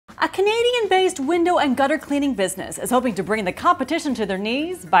A Canadian-based window and gutter cleaning business is hoping to bring the competition to their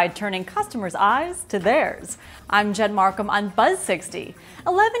knees by turning customers' eyes to theirs. I'm Jen Markham on Buzz 60.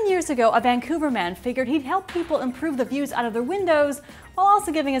 11 years ago, a Vancouver man figured he'd help people improve the views out of their windows while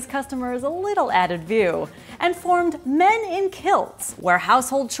also giving his customers a little added view, and formed Men in Kilts, where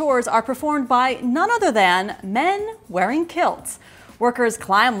household chores are performed by none other than men wearing kilts. Workers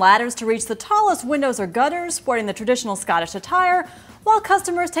climb ladders to reach the tallest windows or gutters, sporting the traditional Scottish attire, while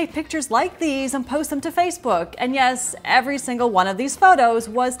customers take pictures like these and post them to Facebook. And yes, every single one of these photos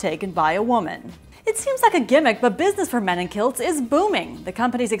was taken by a woman. It seems like a gimmick, but business for Men in Kilts is booming. The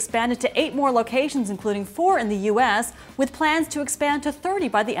company's expanded to 8 more locations, including 4 in the US, with plans to expand to 30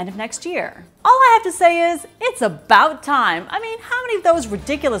 by the end of next year. All I have to say is, it's about time. I mean, how many of those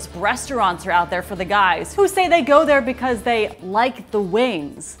ridiculous restaurants are out there for the guys who say they go there because they like the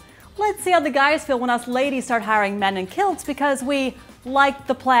wings? Let's see how the guys feel when us ladies start hiring men in kilts because we like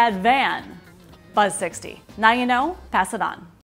the plaid van. Buzz 60. Now you know, pass it on.